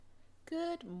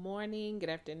Good morning, good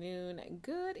afternoon,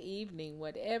 good evening,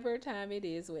 whatever time it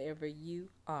is, wherever you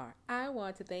are. I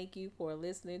want to thank you for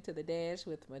listening to The Dash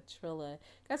with Matrilla.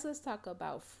 Guys, let's talk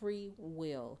about free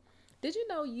will. Did you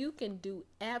know you can do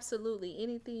absolutely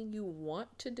anything you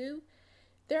want to do?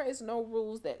 There is no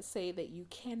rules that say that you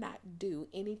cannot do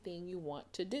anything you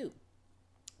want to do,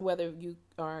 whether you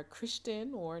are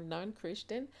Christian or non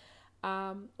Christian,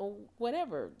 or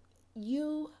whatever.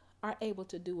 You are able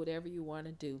to do whatever you want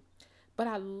to do. But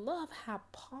I love how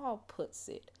Paul puts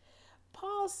it.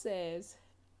 Paul says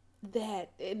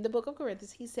that in the book of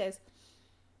Corinthians, he says,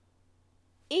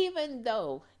 even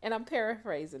though, and I'm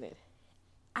paraphrasing it,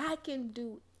 I can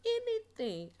do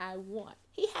anything I want.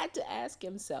 He had to ask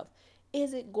himself,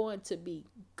 is it going to be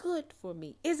good for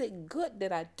me? Is it good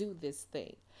that I do this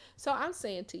thing? So I'm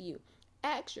saying to you,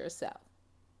 ask yourself,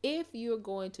 if you're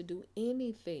going to do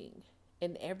anything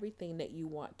and everything that you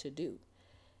want to do,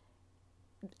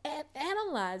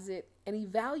 analyze it and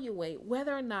evaluate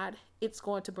whether or not it's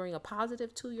going to bring a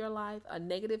positive to your life, a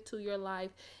negative to your life.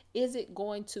 Is it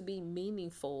going to be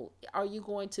meaningful? Are you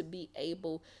going to be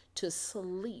able to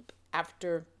sleep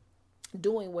after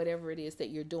doing whatever it is that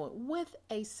you're doing with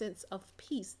a sense of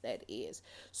peace? That is,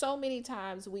 so many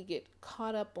times we get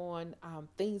caught up on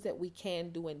things that we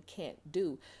can do and can't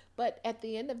do, but at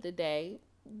the end of the day,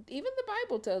 even the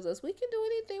Bible tells us we can do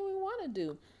anything we want to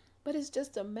do, but it's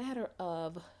just a matter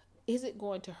of, is it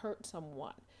going to hurt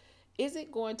someone? Is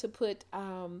it going to put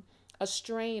a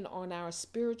strain on our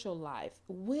spiritual life?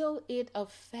 Will it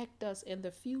affect us in the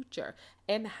future?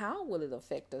 And how will it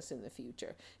affect us in the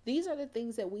future? These are the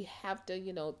things that we have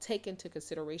to, take into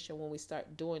consideration when we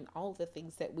start doing all the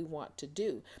things that we want to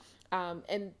do.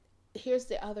 And here's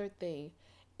the other thing.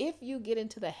 If you get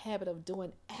into the habit of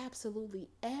doing absolutely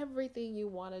everything you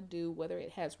want to do, whether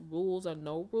it has rules or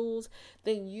no rules,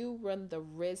 then you run the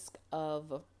risk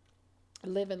of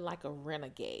living like a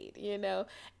renegade.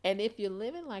 And if you're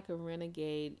living like a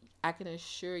renegade, I can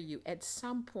assure you at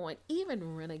some point,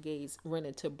 even renegades run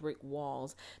into brick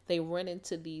walls. They run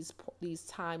into these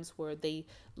times where they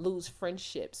lose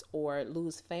friendships or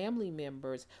lose family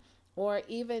members, or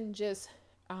even just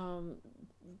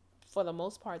for the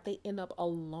most part, they end up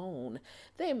alone.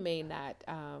 They may not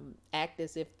act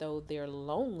as if though they're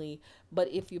lonely,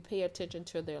 but if you pay attention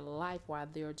to their life while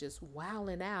they're just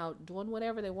wilding out, doing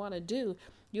whatever they want to do,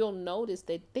 you'll notice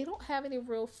that they don't have any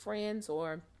real friends,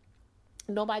 or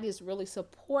nobody is really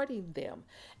supporting them.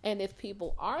 And if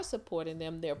people are supporting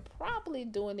them, they're probably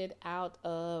doing it out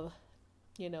of,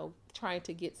 trying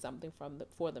to get something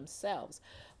for themselves.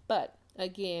 But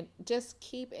again, just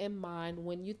keep in mind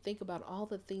when you think about all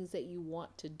the things that you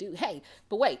want to do. Hey,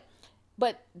 but wait,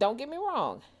 but don't get me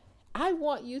wrong. I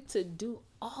want you to do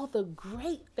all the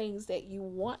great things that you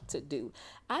want to do.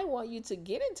 I want you to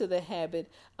get into the habit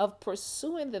of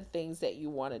pursuing the things that you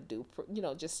want to do,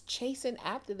 just chasing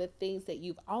after the things that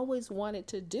you've always wanted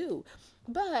to do.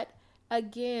 But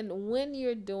again, when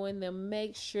you're doing them,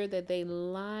 make sure that they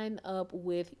line up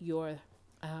with your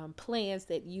plans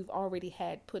that you've already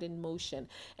had put in motion,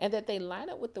 and that they line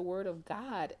up with the word of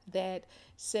God that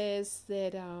says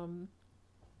that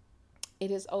it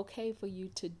is okay for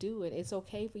you to do it. It's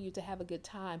okay for you to have a good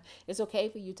time. It's okay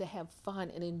for you to have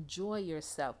fun and enjoy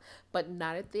yourself, but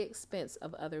not at the expense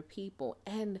of other people.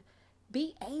 And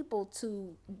be able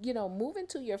to, move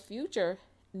into your future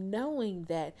knowing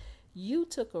that you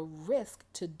took a risk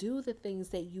to do the things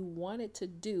that you wanted to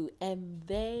do, and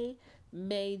they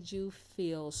made you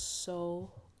feel so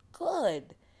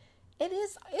good.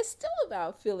 It's still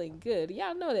about feeling good.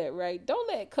 Y'all know that, right? Don't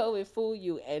let COVID fool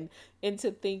you and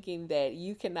into thinking that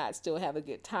you cannot still have a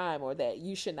good time, or that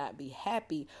you should not be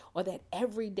happy, or that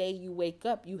every day you wake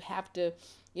up you have to,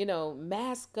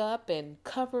 mask up and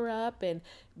cover up and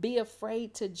be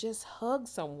afraid to just hug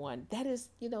someone. That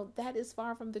is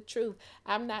far from the truth.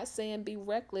 I'm not saying be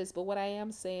reckless, but what I am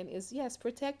saying is, yes,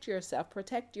 protect yourself,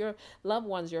 protect your loved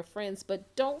ones, your friends,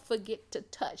 but don't forget to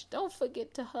touch. Don't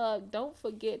forget to hug. Don't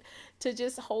forget to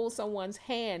just hold someone's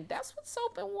hand. That's what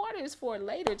soap and water is for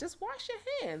later. Just wash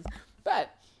your hands.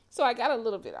 But so I got a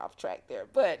little bit off track there,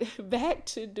 but back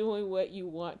to doing what you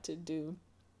want to do.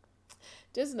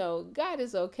 Just know God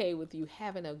is okay with you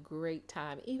having a great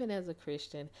time, even as a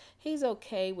Christian. He's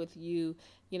okay with you,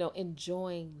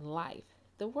 enjoying life.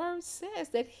 The word says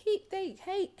that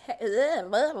I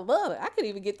couldn't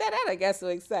even get that out. I got so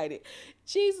excited.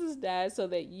 Jesus died so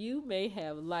that you may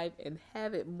have life and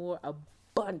have it more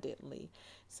abundantly.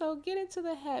 So get into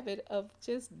the habit of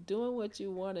just doing what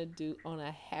you want to do on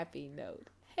a happy note.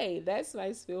 Hey, that's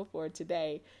my spiel for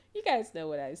today. You guys know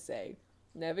what I say.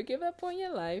 Never give up on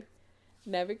your life.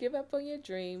 Never give up on your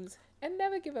dreams. and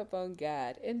never give up on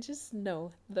God. And just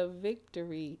know the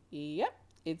victory, yep,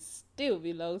 it still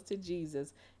belongs to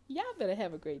Jesus. Y'all better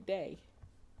have a great day.